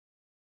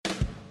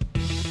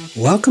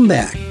Welcome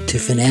back to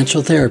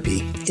Financial Therapy.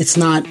 It's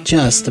not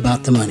just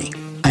about the money.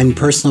 I'm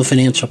personal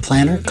financial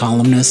planner,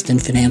 columnist, and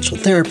financial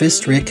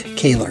therapist Rick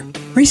Kaler.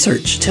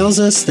 Research tells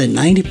us that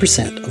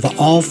 90% of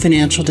all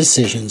financial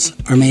decisions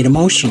are made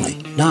emotionally,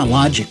 not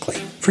logically.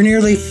 For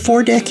nearly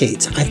 4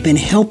 decades, I've been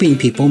helping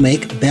people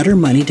make better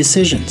money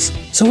decisions.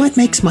 So what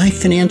makes my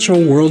financial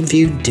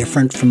worldview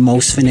different from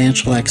most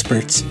financial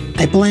experts?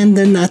 I blend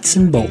the nuts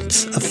and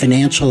bolts of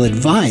financial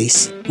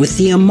advice with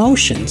the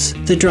emotions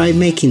that drive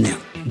making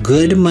them.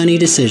 Good money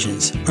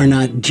decisions are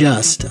not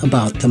just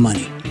about the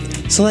money.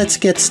 So let's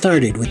get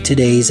started with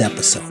today's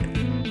episode.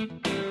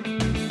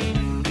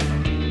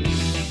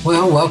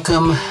 Well,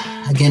 welcome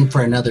again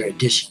for another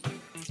edition.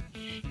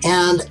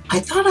 And I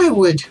thought I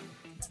would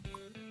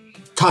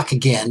talk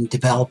again,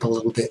 develop a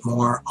little bit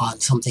more on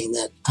something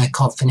that I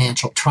call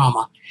financial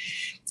trauma.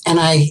 And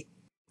I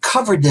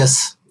covered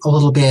this a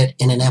little bit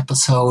in an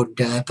episode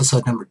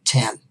number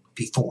 10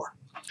 before.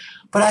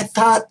 But I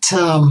thought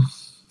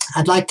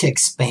I'd like to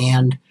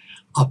expand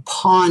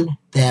upon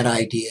that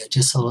idea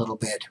just a little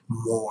bit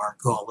more,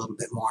 go a little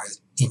bit more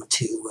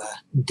into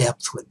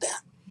depth with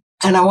that.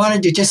 And I want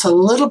to do just a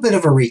little bit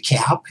of a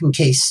recap in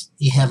case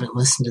you haven't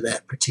listened to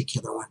that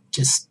particular one.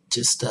 Just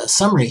a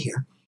summary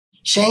here.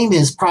 Shame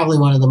is probably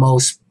one of the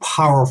most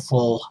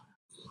powerful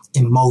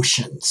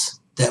emotions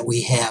that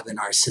we have in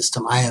our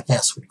system.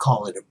 IFS would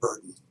call it a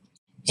burden.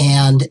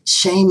 And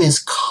shame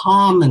is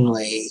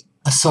commonly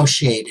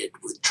associated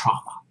with trauma.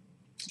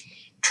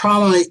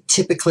 Trauma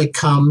typically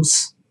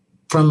comes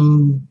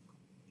from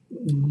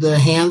the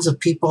hands of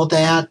people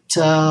that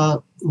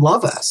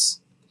love us.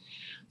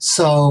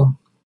 So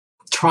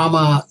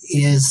trauma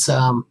is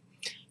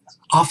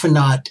often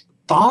not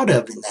thought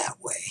of in that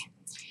way.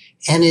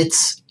 And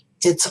it's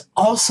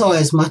also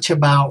as much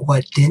about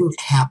what didn't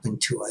happen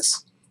to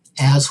us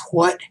as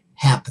what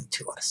happened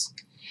to us.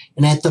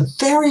 And at the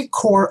very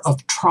core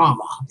of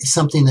trauma is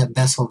something that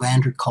Bessel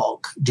van der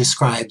Kolk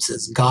describes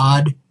as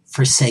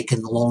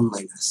God-forsaken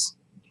loneliness.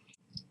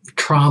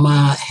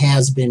 Trauma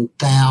has been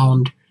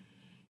found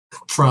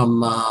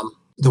from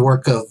the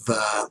work of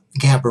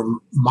Gabor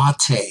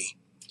Mate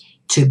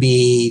to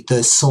be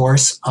the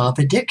source of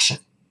addiction.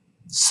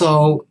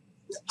 So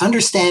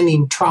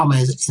understanding trauma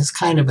is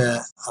kind of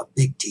a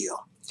big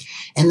deal.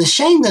 And the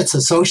shame that's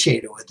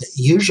associated with it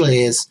usually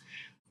is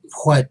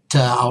what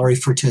I'll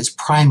refer to as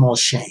primal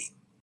shame,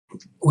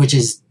 which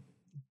is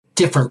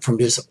different from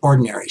just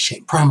ordinary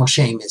shame. Primal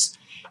shame is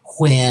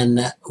when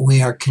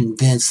we are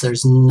convinced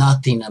there's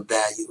nothing of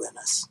value in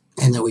us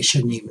and that we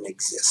shouldn't even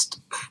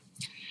exist.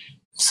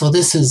 So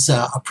this is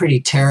a pretty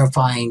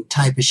terrifying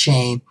type of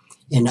shame.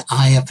 In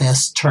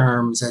IFS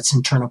terms, that's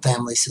internal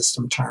family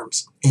system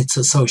terms, it's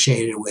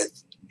associated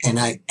with an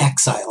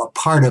exile, a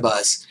part of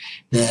us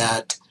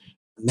that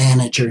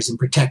managers and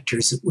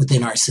protectors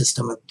within our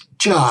system have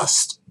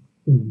just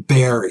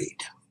buried.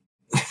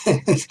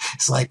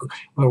 It's like,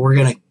 well, we're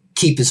going to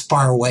keep as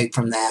far away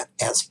from that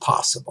as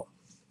possible.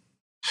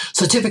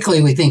 So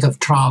typically we think of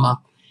trauma,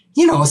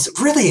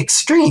 it's really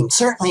extreme.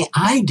 Certainly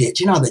I did,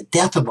 the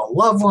death of a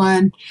loved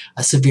one,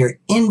 a severe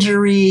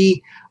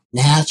injury,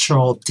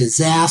 natural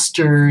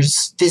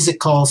disasters,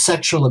 physical,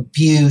 sexual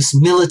abuse,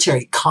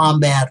 military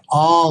combat,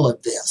 all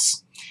of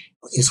this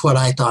is what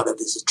I thought of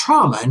as a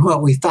trauma. And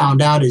what we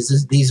found out is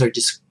that these are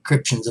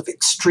descriptions of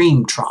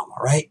extreme trauma,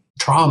 right?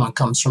 Trauma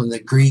comes from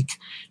the Greek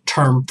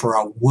term for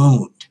a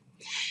wound.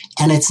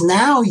 And it's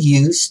now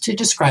used to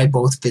describe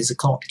both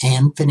physical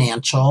and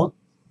financial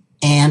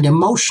and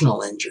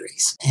emotional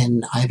injuries.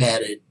 And I've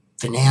added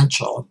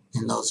financial,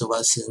 and those of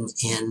us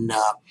in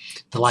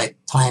the life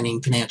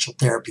planning financial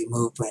therapy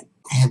movement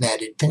have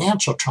added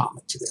financial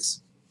trauma to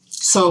this.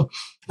 So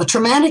a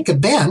traumatic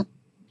event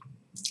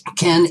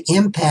can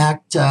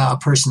impact a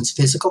person's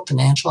physical,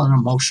 financial, and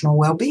emotional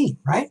well-being,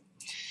 right?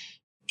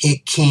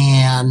 It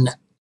can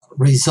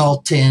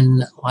result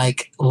in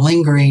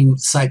lingering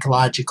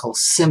psychological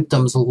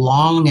symptoms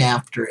long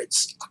after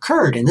it's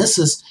occurred. And this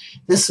is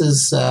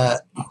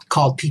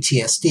called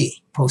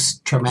PTSD,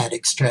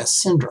 post-traumatic stress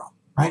syndrome,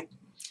 right?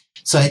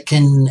 So it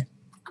can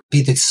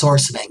be the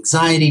source of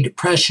anxiety,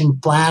 depression,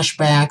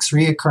 flashbacks,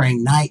 reoccurring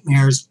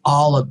nightmares.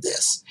 All of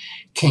this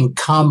can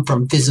come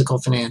from physical,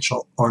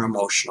 financial, or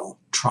emotional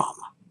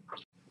trauma.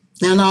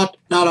 Now, not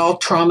all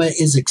trauma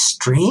is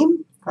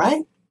extreme,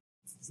 right?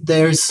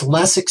 There's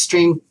less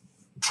extreme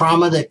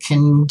trauma that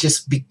can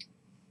just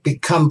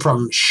become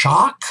from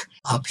shock,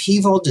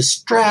 upheaval,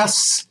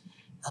 distress,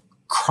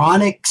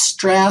 chronic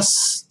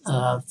stress,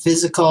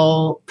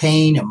 physical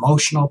pain,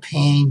 emotional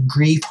pain,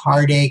 grief,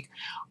 heartache.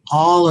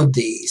 All of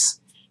these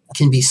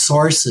can be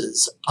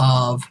sources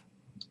of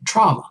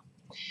trauma.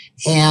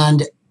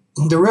 And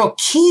the real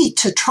key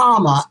to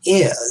trauma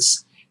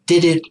is,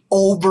 did it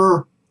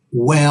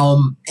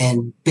overwhelm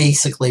and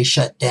basically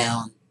shut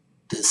down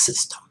the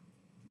system?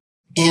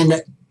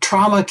 And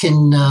trauma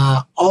can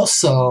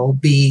also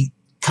be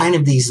kind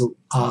of these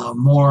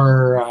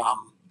more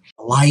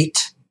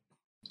light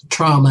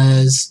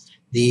traumas,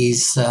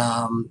 these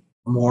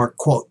more,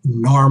 quote,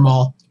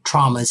 normal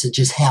traumas that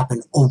just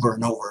happen over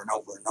and over and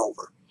over and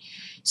over.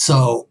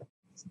 So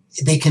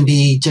they can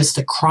be just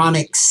a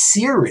chronic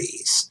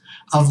series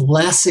of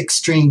less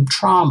extreme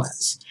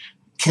traumas,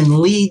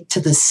 can lead to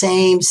the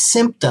same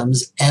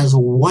symptoms as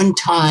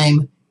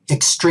one-time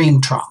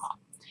extreme trauma.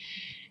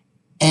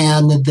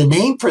 And the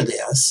name for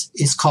this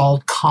is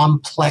called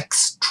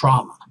complex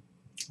trauma,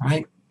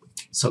 right?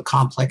 So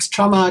complex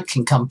trauma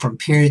can come from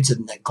periods of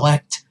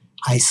neglect,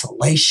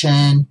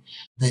 isolation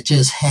that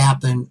just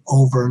happen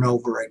over and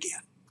over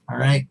again, all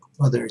right?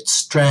 Whether it's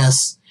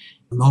stress,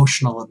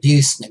 emotional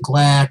abuse,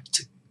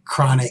 neglect,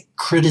 chronic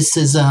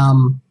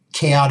criticism,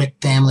 chaotic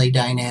family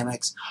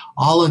dynamics,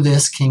 all of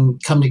this can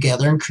come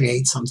together and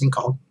create something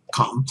called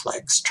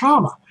complex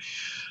trauma,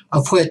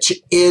 of which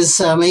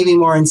is maybe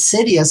more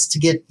insidious to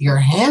get your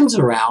hands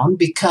around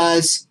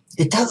because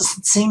it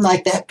doesn't seem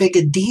like that big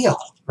a deal,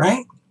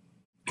 right?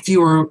 If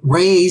you were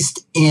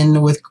raised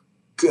with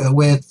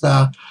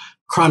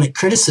chronic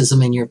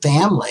criticism in your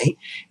family,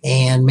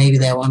 and maybe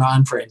that went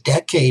on for a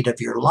decade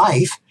of your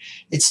life,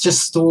 it's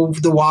just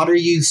the water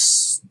you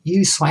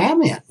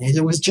swam in.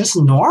 It was just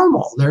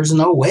normal. There's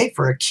no way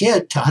for a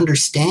kid to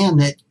understand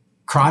that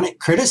chronic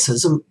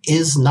criticism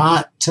is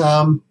not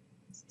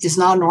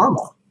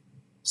normal.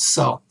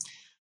 So,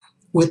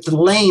 with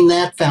laying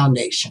that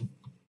foundation,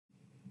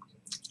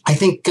 I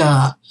think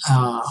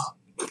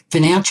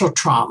financial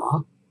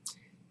trauma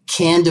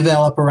can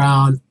develop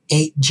around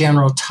 8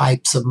 general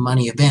types of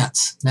money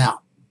events.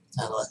 Now,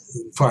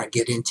 before I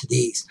get into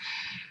these,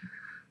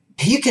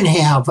 you can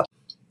have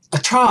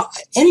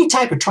any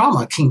type of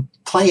trauma can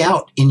play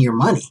out in your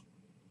money.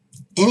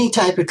 Any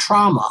type of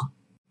trauma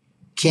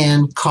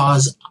can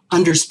cause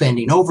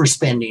underspending,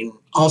 overspending,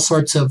 all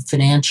sorts of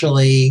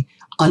financially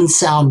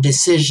unsound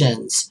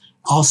decisions,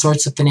 all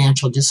sorts of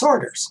financial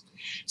disorders.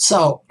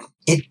 So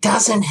it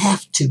doesn't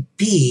have to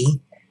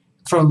be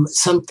from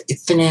some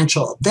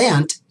financial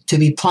event to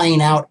be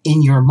playing out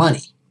in your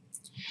money.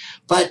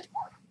 But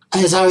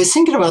as I was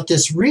thinking about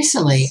this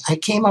recently, I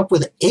came up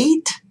with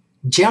 8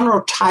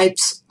 general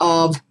types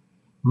of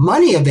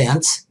money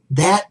events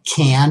that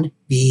can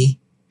be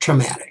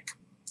traumatic.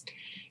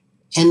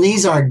 And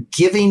these are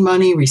giving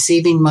money,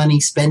 receiving money,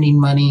 spending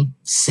money,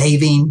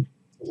 saving,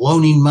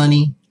 loaning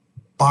money,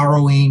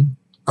 borrowing,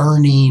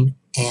 earning,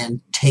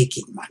 and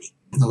taking money.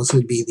 And those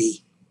would be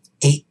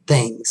the 8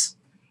 things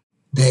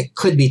that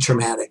could be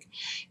traumatic.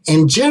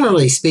 And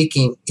generally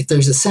speaking, if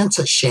there's a sense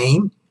of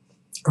shame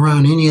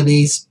around any of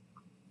these,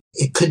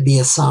 it could be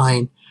a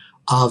sign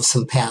of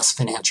some past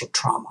financial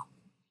trauma.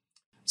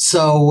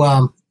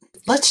 So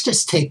let's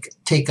just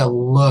take a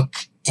look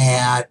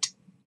at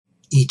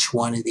each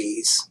one of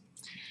these.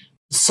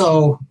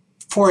 So,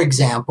 for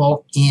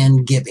example,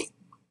 in giving,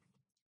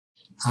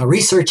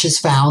 research has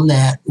found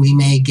that we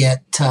may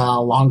get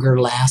longer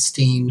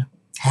lasting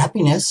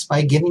happiness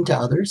by giving to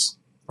others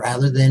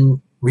rather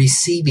than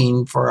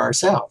receiving for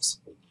ourselves.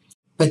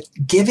 But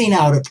giving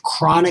out of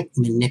chronic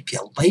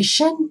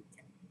manipulation,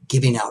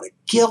 giving out of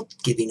guilt,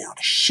 giving out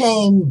of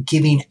shame,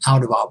 giving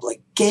out of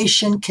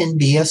obligation can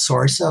be a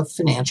source of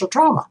financial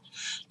trauma.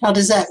 Now,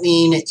 does that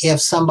mean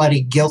if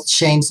somebody guilt,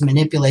 shames,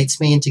 manipulates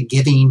me into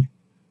giving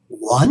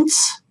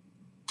once,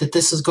 that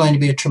this is going to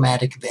be a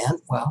traumatic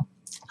event? Well,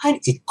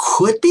 it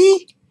could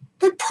be,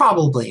 but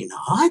probably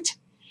not.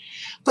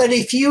 But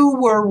if you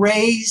were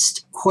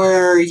raised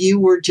where you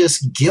were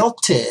just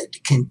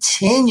guilted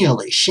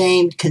continually,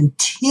 shamed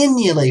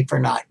continually for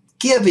not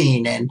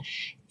giving,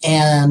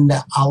 and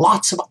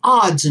lots of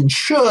odds and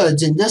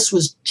shoulds, and this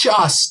was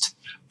just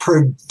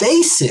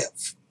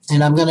pervasive,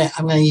 and I'm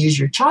gonna use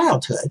your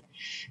childhood,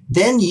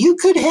 then you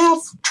could have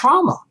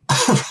trauma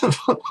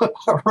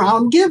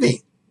around giving.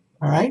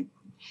 All right.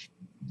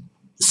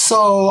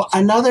 So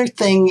another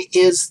thing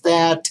is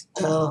that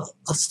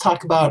let's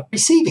talk about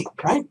receiving,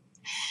 right?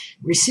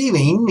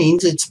 Receiving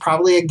means it's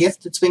probably a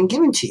gift that's been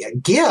given to you. A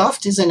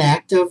gift is an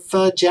act of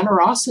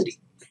generosity,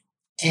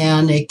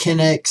 and it can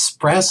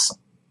express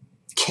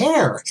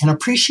care and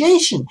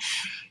appreciation.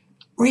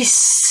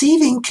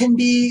 Receiving can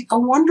be a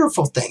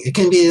wonderful thing. It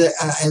can be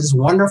as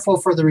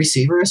wonderful for the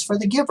receiver as for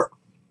the giver.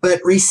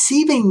 But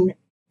receiving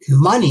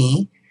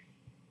money,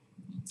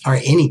 or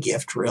any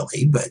gift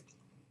really, but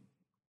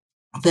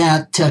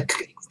that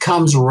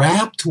comes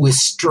wrapped with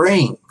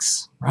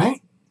strings,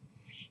 right?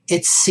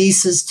 It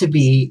ceases to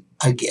be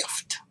a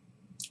gift.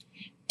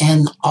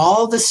 And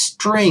all the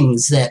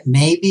strings that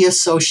may be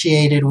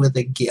associated with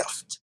a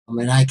gift,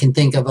 and I can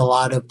think of a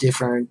lot of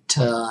different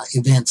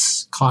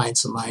events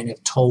clients of mine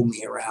have told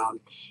me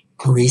around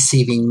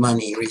receiving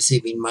money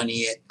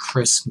at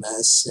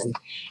Christmas,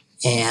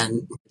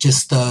 and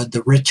just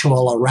the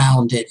ritual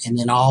around it, and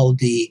then all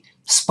the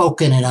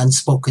spoken and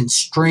unspoken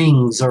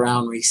strings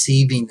around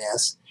receiving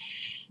this,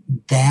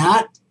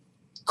 that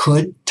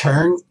could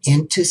turn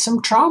into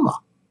some trauma.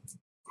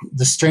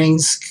 The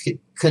strings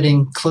could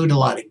include a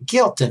lot of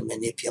guilt and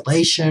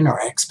manipulation, or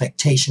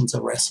expectations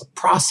of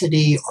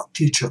reciprocity or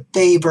future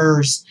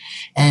favors.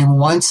 And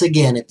once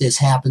again, if this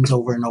happens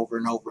over and over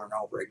and over and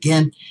over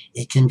again,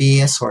 it can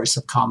be a source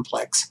of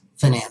complex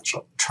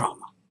financial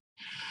trauma.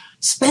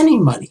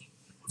 Spending money.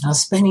 Now,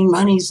 spending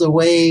money is the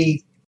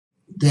way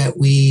that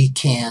we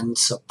can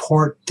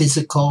support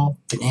physical,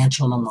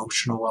 financial, and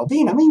emotional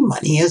well-being. I mean,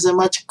 money isn't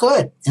much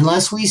good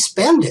unless we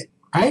spend it,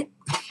 right?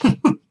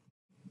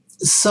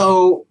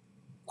 So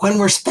when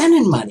we're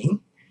spending money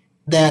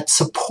that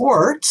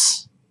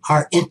supports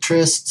our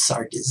interests,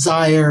 our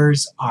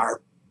desires,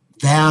 our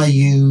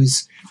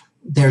values,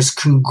 there's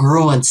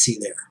congruency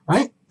there,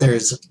 right?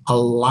 There's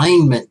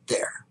alignment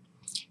there.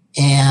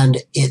 And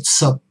it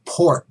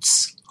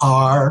supports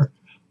our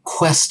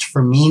quest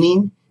for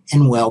meaning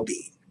and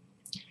well-being.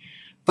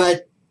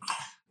 But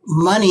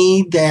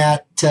money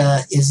that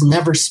is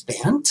never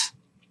spent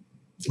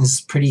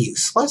is pretty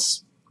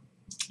useless.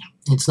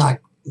 It's not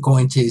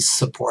going to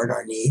support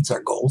our needs,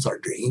 our goals, our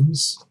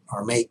dreams,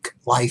 or make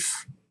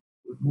life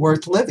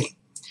worth living.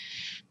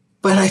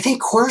 But I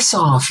think worse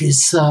off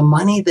is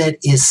money that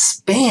is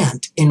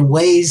spent in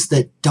ways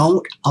that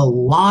don't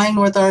align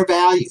with our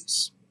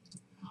values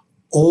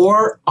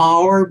or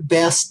our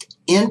best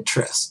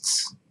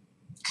interests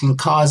can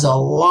cause a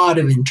lot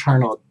of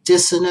internal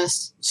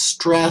dissonance,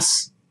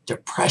 stress,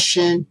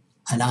 depression,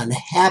 and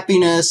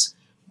unhappiness,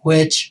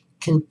 which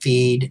can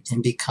feed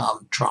and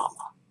become trauma.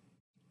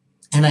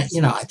 And I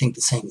think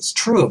the same is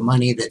true of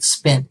money that's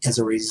spent as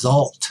a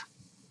result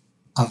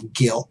of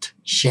guilt,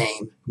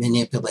 shame,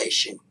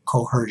 manipulation,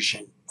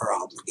 coercion, or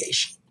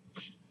obligation.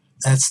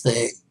 That's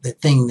the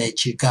thing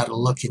that you've got to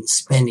look in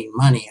spending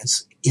money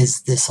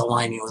is this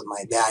aligning with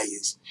my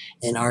values?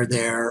 And are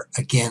there,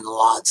 again,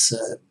 lots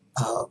of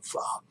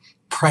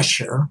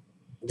pressure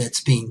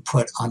that's being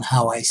put on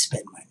how I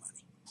spend my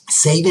money?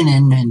 Saving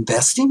and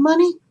investing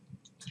money?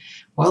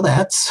 Well,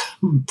 that's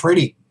a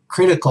pretty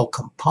critical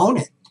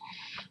component.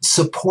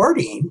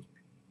 Supporting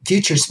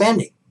future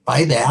spending.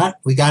 By that,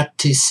 we got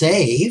to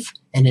save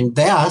and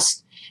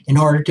invest in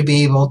order to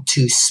be able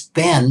to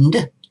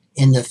spend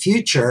in the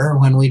future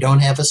when we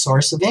don't have a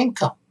source of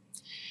income.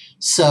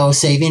 So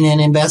saving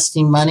and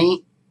investing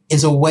money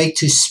is a way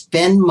to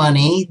spend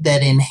money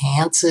that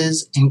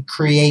enhances and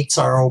creates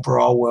our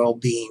overall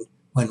well-being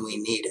when we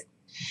need it.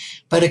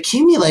 But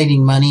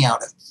accumulating money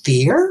out of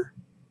fear,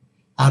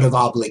 out of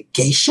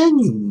obligation,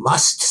 you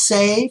must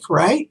save,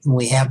 right? And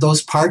we have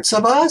those parts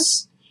of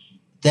us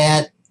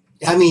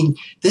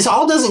this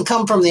all doesn't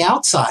come from the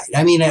outside.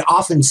 It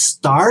often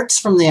starts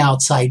from the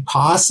outside,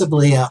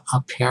 possibly a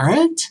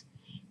parent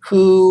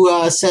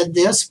who said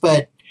this,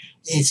 but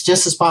it's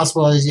just as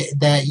possible as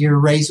that you're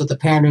raised with a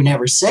parent who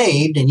never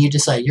saved and you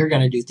decide you're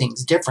going to do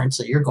things different,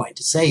 so you're going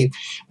to save.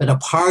 But a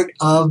part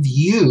of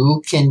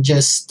you can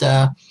just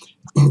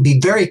be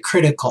very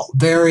critical,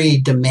 very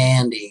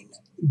demanding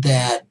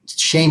that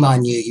shame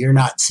on you, you're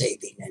not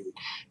saving,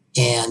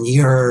 and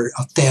you're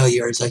a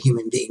failure as a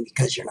human being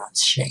because you're not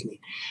shaming.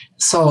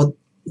 So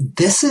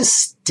this is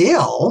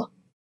still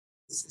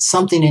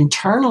something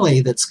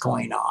internally that's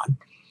going on,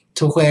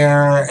 to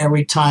where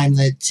every time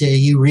that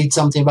you read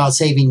something about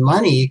saving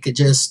money, you could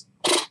just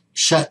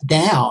shut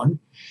down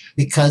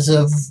because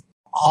of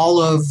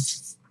all of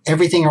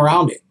everything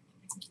around it.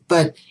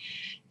 But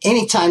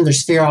anytime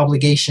there's fear,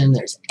 obligation,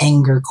 there's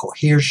anger,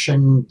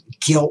 coercion,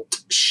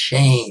 guilt,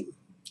 shame,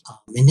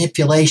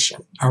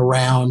 manipulation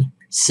around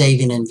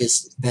saving and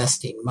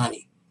investing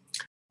money.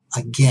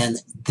 Again,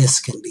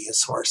 this can be a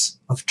source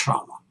of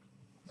trauma.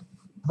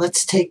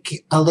 Let's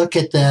take a look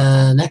at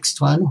the next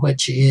one,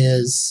 which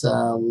is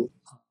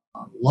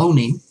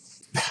loaning.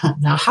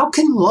 Now, how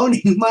can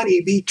loaning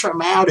money be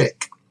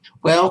traumatic?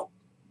 Well,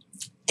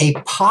 a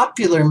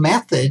popular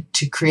method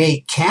to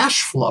create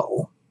cash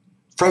flow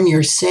from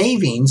your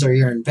savings or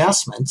your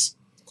investments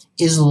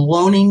is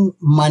loaning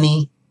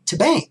money to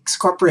banks,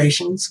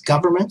 corporations,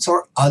 governments,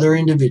 or other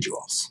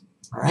individuals.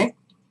 All right?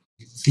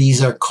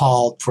 These are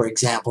called, for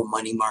example,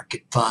 money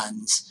market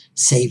funds,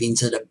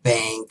 savings at a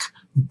bank,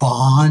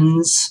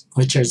 bonds,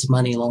 which is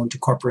money loaned to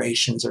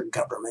corporations or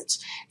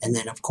governments, and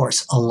then, of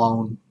course, a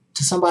loan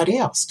to somebody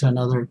else, to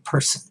another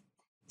person.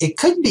 It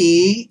could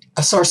be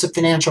a source of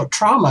financial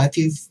trauma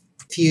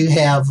if you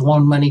have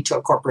loaned money to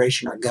a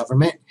corporation or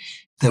government.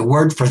 The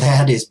word for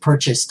that is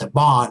purchased a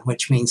bond,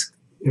 which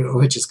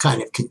is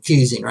kind of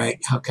confusing,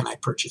 right? How can I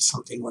purchase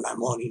something when I'm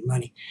loaning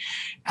money?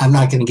 I'm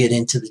not going to get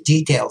into the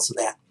details of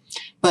that.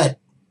 But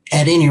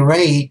at any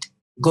rate,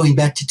 going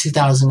back to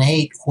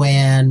 2008,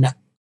 when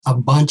a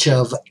bunch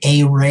of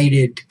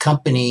A-rated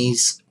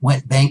companies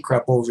went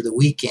bankrupt over the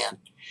weekend,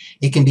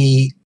 it can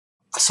be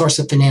a source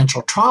of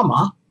financial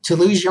trauma to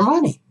lose your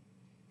money,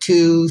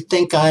 to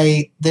think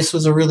this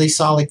was a really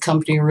solid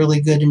company, a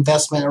really good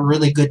investment, a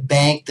really good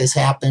bank. This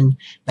happened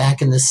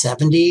back in the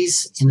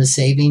 70s in the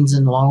savings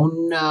and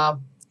loan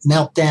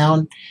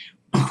meltdown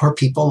where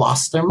people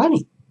lost their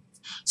money.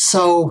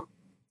 So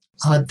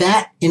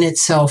that in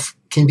itself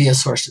can be a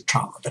source of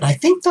trauma. But I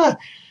think the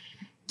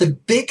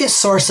biggest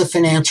source of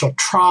financial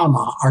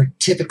trauma are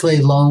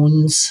typically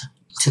loans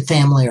to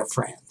family or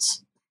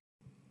friends.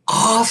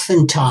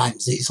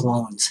 Oftentimes, these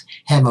loans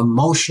have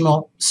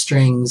emotional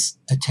strings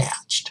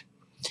attached.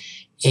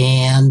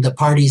 And the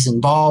parties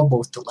involved,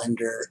 both the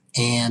lender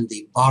and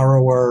the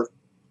borrower,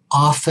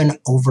 often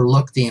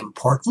overlook the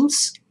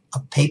importance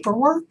of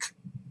paperwork,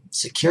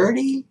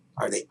 security.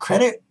 Are they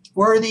credit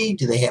trustworthy?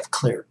 Do they have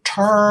clear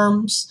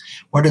terms?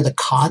 What are the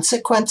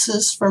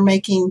consequences for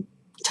making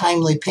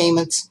timely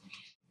payments?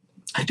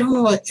 I don't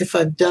know if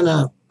I've done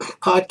a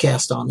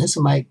podcast on this.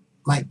 It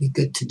might be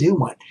good to do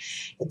one.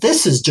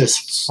 This is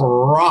just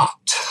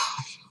fraught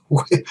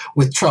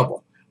with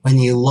trouble when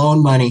you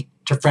loan money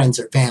to friends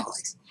or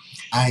families.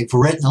 I've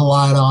written a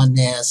lot on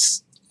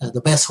this.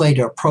 The best way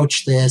to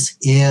approach this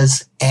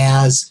is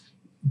as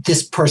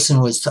this person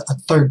was a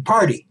third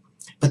party.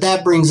 But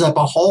that brings up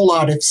a whole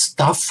lot of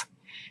stuff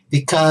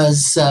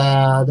because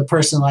the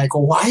person like,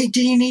 well, why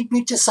do you need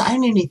me to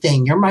sign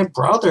anything? You're my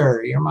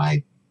brother. You're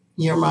my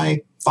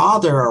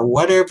father, or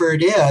whatever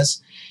it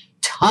is.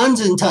 Tons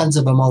and tons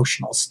of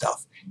emotional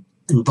stuff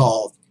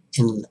involved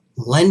in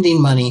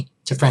lending money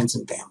to friends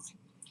and family.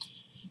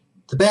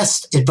 The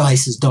best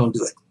advice is don't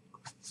do it.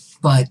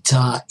 But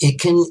it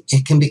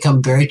can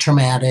become very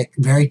traumatic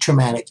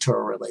to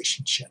a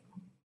relationship.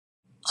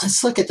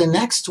 Let's look at the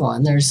next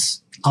one.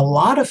 There's a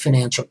lot of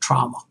financial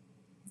trauma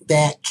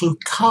that can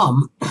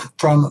come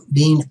from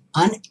being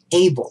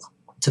unable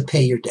to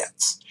pay your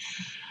debts.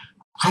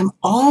 I'm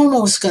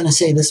almost going to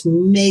say this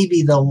may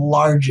be the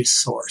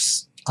largest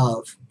source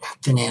of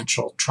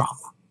financial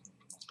trauma.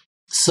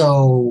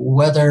 So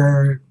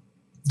whether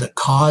the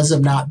cause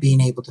of not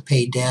being able to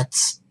pay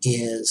debts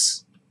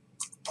is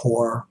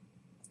poor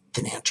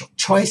financial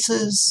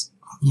choices,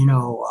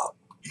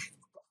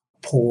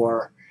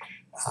 poor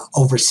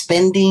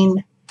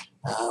overspending,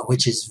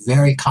 which is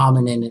very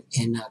common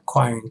in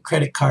acquiring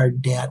credit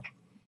card debt,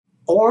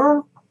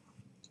 or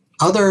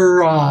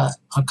other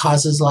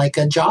causes like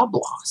a job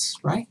loss,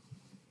 right?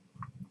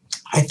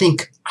 I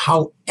think,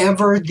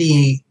 however,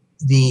 the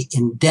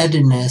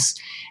indebtedness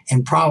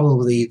and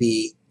probably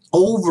the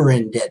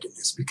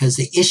over-indebtedness, because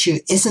the issue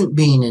isn't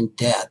being in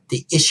debt,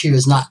 the issue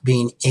is not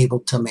being able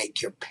to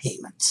make your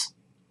payments.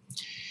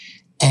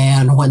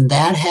 And when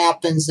that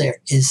happens, there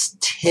is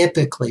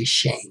typically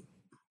shame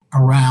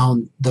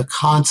around the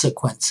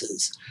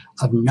consequences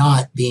of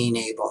not being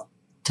able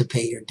to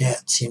pay your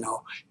debts.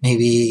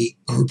 Maybe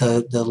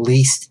the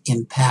least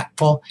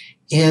impactful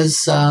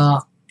is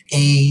a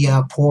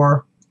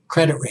poor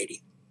credit rating.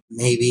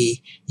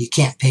 Maybe you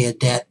can't pay a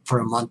debt for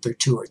a month or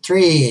 2 or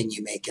 3 and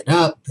you make it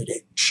up, but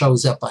it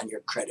shows up on your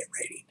credit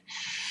rating.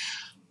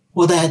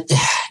 Will that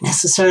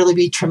necessarily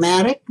be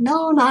traumatic?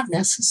 No, not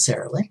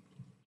necessarily.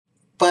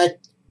 But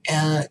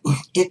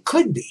it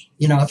could be,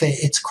 if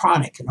it's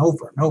chronic and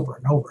over and over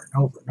and over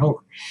and over and over.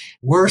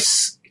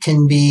 Worse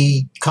can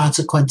be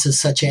consequences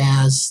such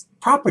as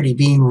property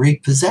being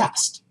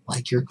repossessed,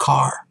 like your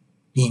car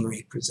being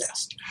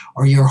repossessed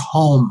or your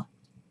home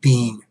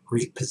being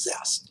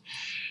repossessed.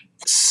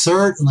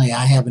 Certainly,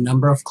 I have a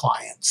number of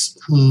clients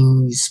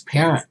whose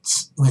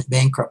parents went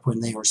bankrupt when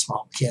they were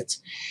small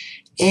kids,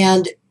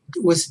 and it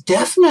was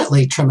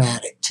definitely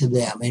traumatic to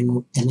them.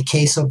 In the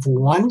case of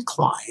one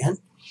client,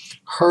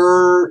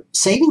 her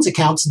savings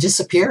accounts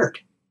disappeared.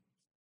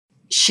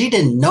 She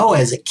didn't know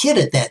as a kid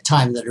at that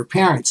time that her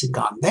parents had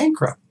gone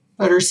bankrupt,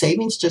 but her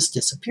savings just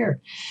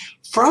disappeared.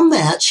 From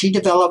that, she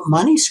developed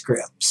money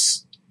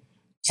scripts.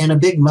 And a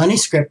big money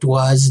script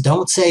was,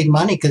 don't save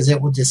money because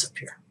it will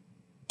disappear.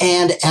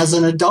 And as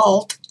an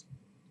adult,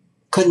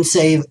 couldn't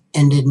save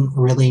and didn't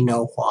really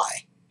know why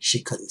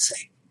she couldn't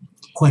save.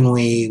 When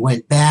we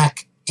went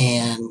back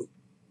and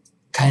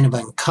kind of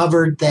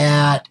uncovered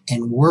that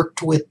and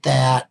worked with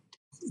that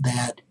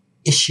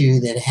issue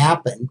that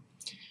happened,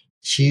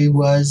 she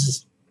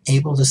was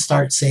able to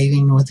start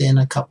saving within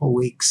a couple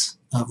weeks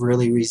of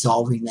really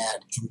resolving that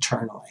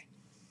internally.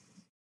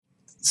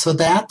 So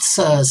that's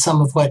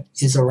some of what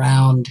is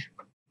around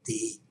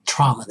the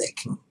trauma that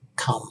can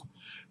come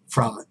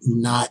from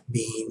not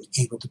being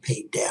able to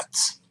pay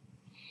debts.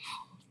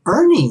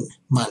 Earning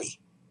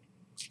money,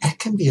 that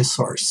can be a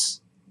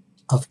source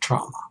of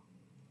trauma.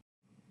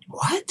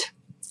 What?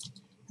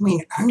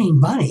 Earning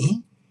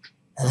money,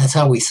 that's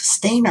how we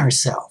sustain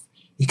ourselves.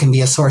 It can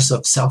be a source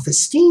of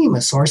self-esteem,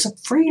 a source of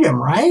freedom,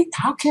 right?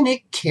 How can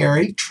it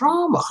carry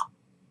trauma?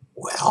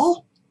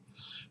 Well,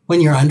 when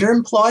you're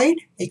underemployed,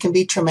 it can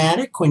be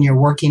traumatic. When you're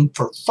working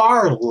for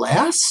far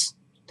less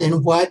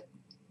than what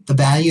the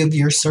value of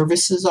your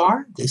services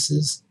are. This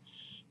is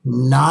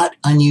not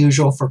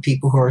unusual for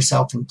people who are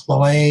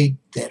self-employed,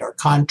 that are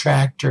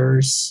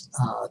contractors,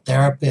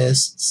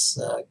 therapists,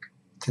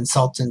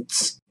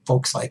 consultants,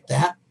 folks like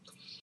that.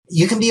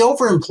 You can be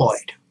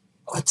overemployed.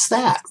 What's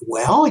that?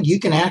 Well, you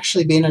can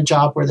actually be in a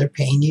job where they're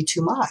paying you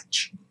too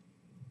much.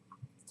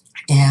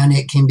 And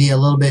it can be a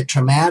little bit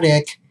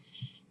traumatic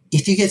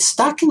if you get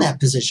stuck in that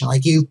position.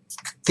 Like you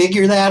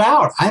figure that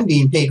out. I'm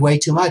being paid way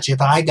too much. If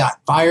I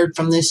got fired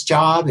from this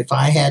job, if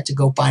I had to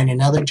go find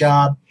another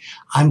job,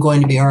 I'm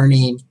going to be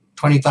earning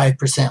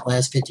 25%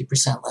 less,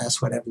 50%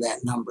 less, whatever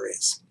that number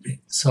is.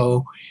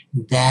 So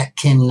that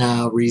can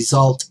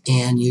result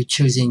in you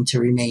choosing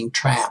to remain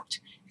trapped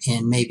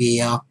in maybe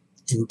an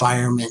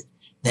environment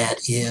that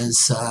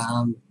is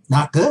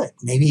not good,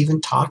 maybe even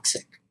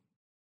toxic.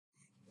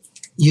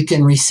 You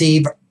can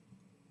receive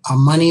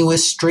money with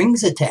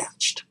strings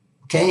attached,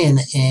 okay, and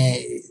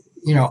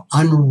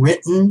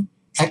unwritten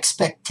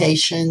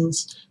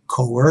expectations,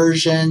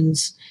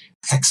 coercions,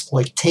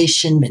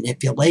 exploitation,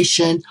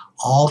 manipulation,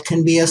 all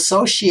can be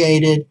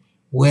associated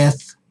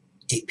with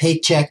a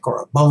paycheck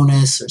or a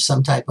bonus or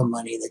some type of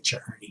money that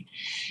you're earning.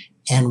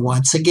 And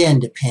once again,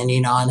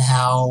 depending on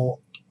how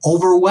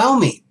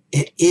overwhelming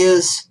it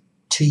is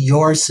to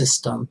your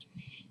system,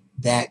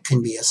 that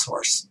can be a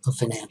source of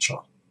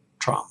financial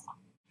trauma.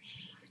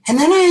 And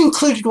then I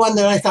included one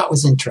that I thought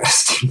was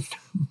interesting.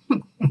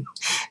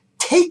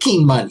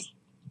 Taking money.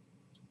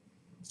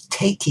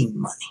 Taking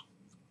money.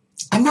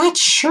 I'm not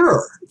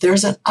sure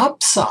there's an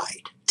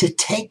upside to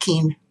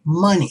taking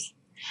money.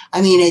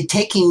 I mean,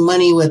 taking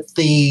money with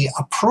the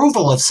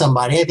approval of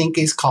somebody, I think,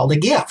 is called a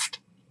gift.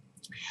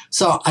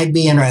 So I'd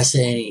be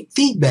interested in any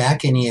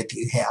feedback any of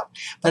you have.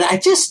 But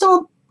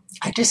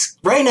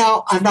right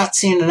now, I'm not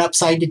seeing an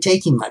upside to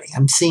taking money.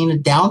 I'm seeing a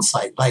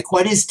downside. Like,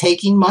 what is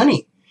taking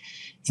money?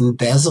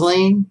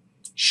 Embezzling,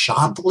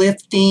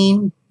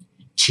 shoplifting,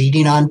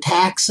 cheating on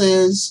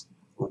taxes,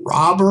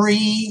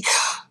 robbery.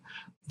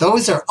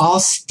 Those are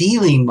all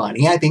stealing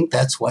money. I think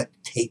that's what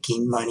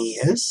taking money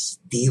is,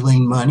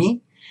 stealing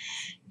money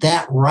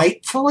that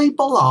rightfully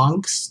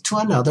belongs to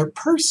another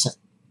person.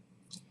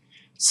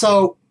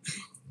 So,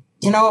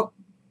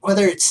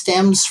 whether it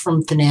stems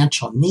from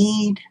financial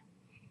need,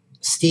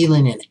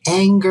 stealing in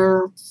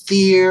anger,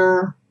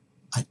 fear,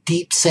 a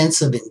deep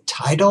sense of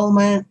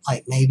entitlement,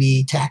 like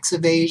maybe tax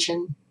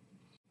evasion,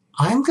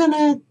 I'm going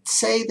to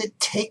say that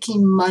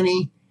taking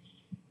money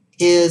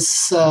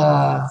is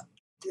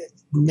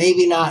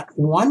maybe not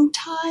one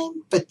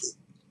time, but,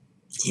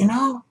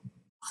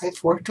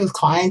 I've worked with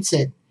clients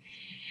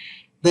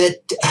that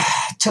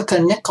took a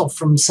nickel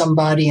from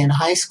somebody in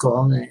high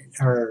school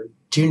or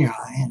junior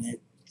high, and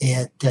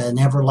it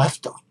never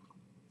left them.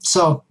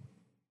 So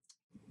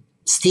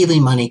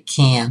stealing money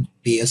can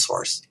be a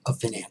source of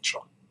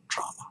financial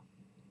trauma.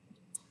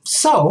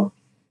 So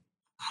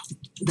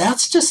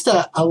that's just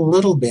a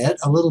little bit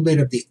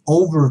of the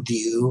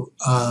overview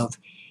of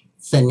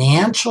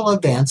financial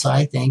events,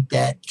 I think,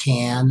 that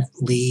can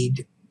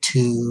lead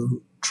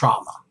to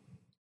trauma.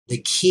 The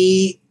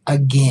key,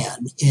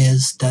 again,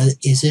 is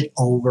it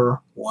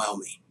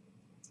overwhelming?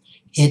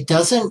 It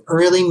doesn't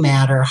really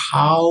matter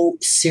how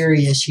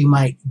serious you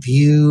might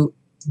view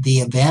the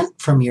event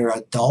from your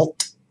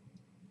adult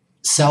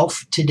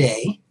self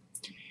today.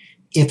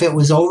 If it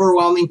was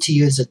overwhelming to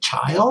you as a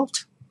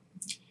child,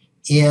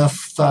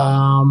 if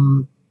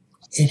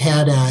it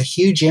had a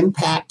huge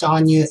impact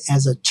on you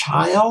as a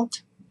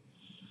child,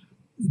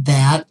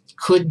 that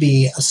could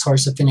be a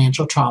source of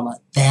financial trauma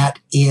that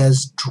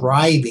is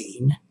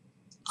driving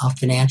a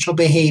financial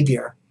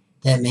behavior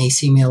that may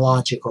seem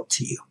illogical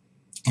to you.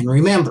 And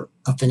remember,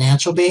 a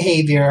financial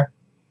behavior,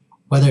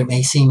 whether it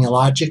may seem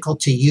illogical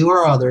to you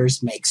or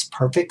others, makes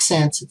perfect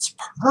sense. It's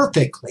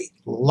perfectly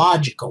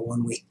logical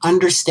when we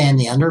understand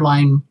the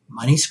underlying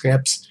money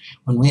scripts,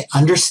 when we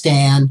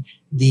understand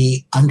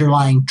the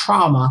underlying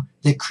trauma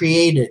that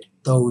created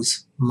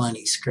those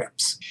money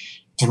scripts.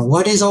 And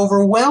what is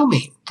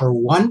overwhelming for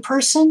one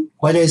person,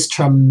 what is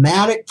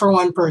traumatic for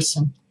one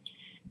person,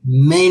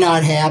 may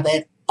not have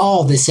at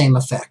all the same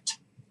effect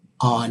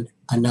on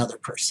another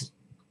person.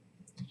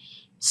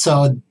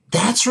 So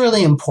that's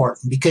really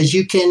important, because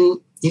you can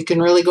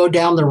really go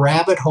down the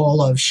rabbit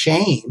hole of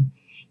shame,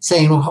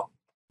 saying, well,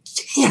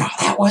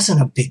 that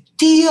wasn't a big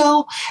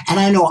deal. And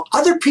I know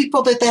other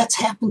people that's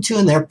happened to,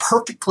 and they're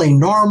perfectly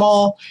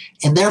normal.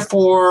 And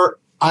therefore,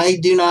 I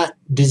do not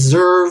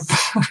deserve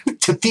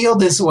to feel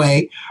this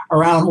way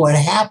around what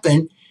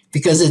happened,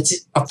 because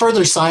it's a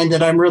further sign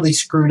that I'm really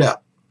screwed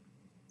up.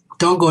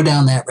 Don't go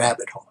down that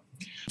rabbit hole,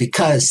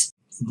 because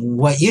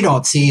what you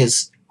don't see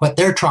is what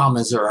their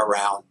traumas are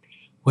around,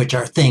 which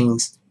are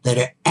things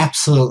that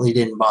absolutely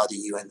didn't bother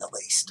you in the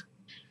least.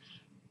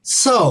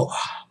 So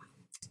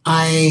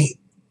I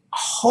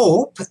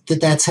hope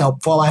that that's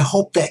helpful. I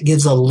hope that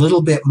gives a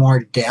little bit more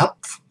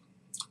depth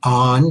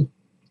on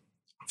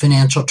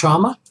financial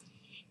trauma,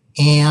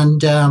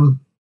 and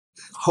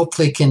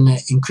hopefully can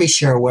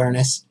increase your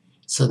awareness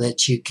so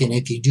that you can,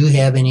 if you do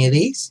have any of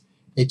these,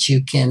 that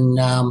you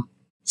can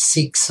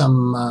seek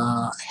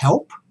some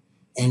help.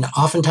 And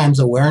oftentimes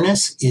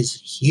awareness is a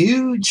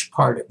huge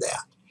part of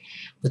that.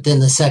 But then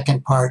the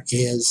second part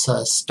is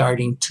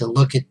starting to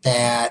look at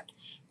that,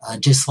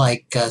 just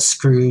like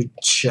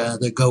Scrooge,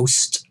 the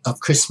ghost of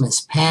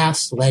Christmas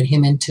past, led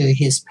him into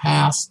his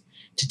past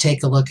to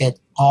take a look at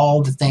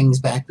all the things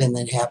back then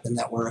that happened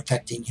that were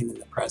affecting him in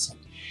the present.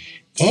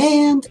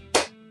 And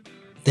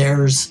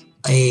there's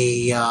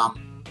a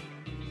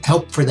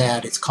help for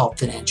that. It's called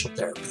financial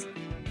therapy.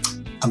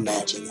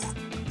 Imagine that.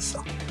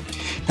 So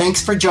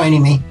thanks for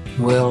joining me.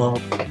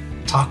 We'll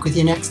talk with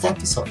you next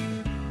episode.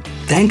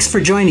 Thanks for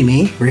joining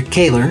me, Rick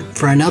Kahler,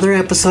 for another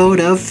episode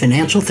of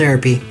Financial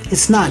Therapy.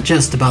 It's not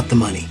just about the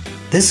money.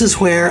 This is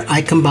where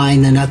I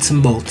combine the nuts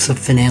and bolts of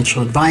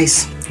financial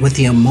advice with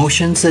the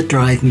emotions that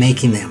drive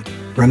making them.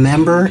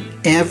 Remember,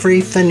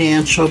 every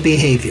financial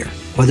behavior,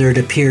 whether it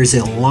appears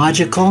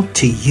illogical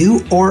to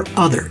you or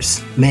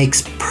others,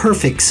 makes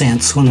perfect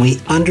sense when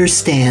we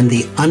understand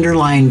the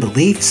underlying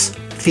beliefs,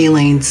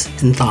 feelings,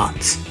 and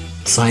thoughts.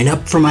 Sign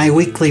up for my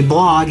weekly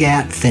blog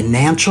at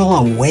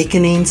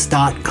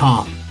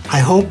financialawakenings.com. I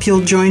hope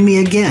you'll join me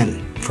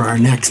again for our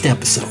next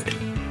episode.